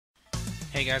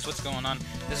Hey guys, what's going on?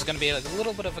 This is going to be a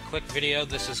little bit of a quick video.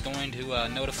 This is going to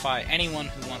notify anyone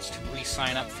who wants to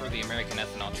re-sign up for the American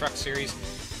Ethanol Truck Series.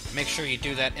 Make sure you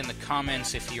do that in the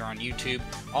comments if you're on YouTube.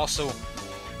 Also,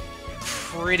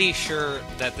 pretty sure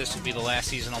that this will be the last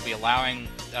season I'll be allowing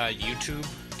YouTube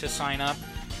to sign up.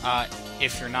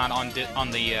 If you're not on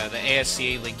the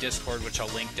ASCA League Discord, which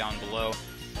I'll link down below,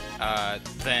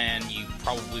 then you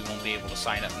probably won't be able to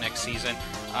sign up next season.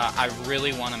 I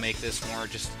really want to make this more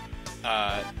just,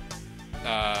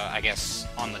 I guess,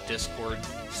 on the Discord,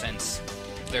 since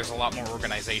there's a lot more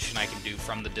organization I can do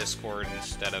from the Discord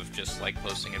instead of just like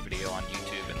posting a video on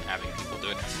YouTube and having people do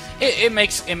it. It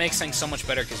makes things so much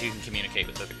better because you can communicate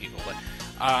with other people.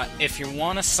 But if you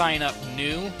want to sign up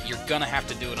new, you're gonna have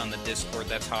to do it on the Discord.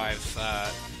 That's how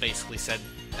I've basically said.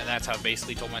 And that's how I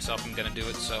basically told myself I'm going to do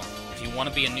it. So if you want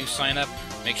to be a new sign-up,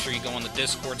 make sure you go on the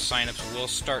Discord. Sign-ups will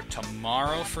start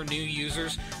tomorrow for new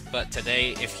users, but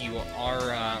today, if you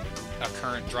are a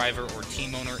current driver or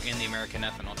team owner in the American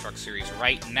Ethanol Truck Series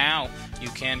right now, you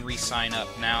can re-sign up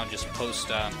now. Just post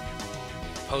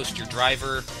your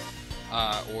driver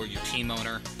or your team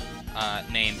owner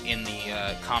name in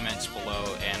the comments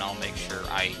below, and I'll make sure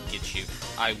I get you.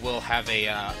 I will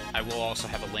also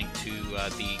have a link to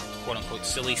the quote-unquote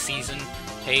silly season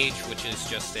page, which is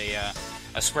just a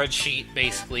spreadsheet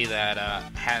basically that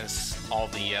has all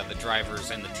the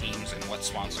drivers and the teams and what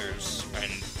sponsors,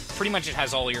 and pretty much it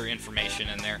has all your information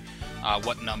in there.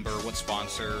 What number, what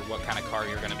sponsor, what kind of car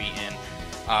you're going to be in.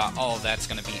 All of that's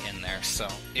going to be in there. So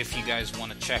if you guys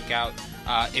want to check out,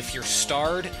 if you're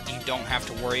starred, you don't have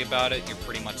to worry about it. You're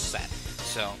pretty much set.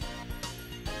 So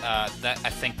I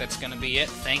think that's going to be it.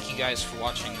 Thank you guys for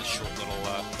watching this short little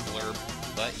blurb.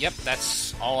 But yep,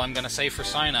 that's all I'm going to say for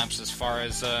signups as far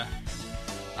as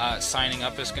signing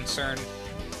up is concerned.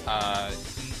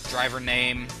 Driver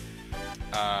name,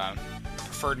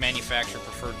 preferred manufacturer,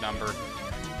 preferred number,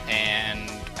 and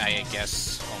I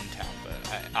guess hometown.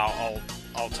 But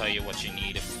I'll tell you what you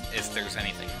need if there's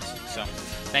anything else. So,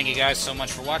 thank you guys so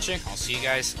much for watching. I'll see you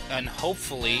guys, and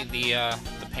hopefully the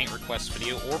paint request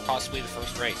video, or possibly the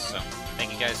first race. So,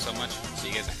 thank you guys so much. See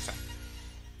you guys next time.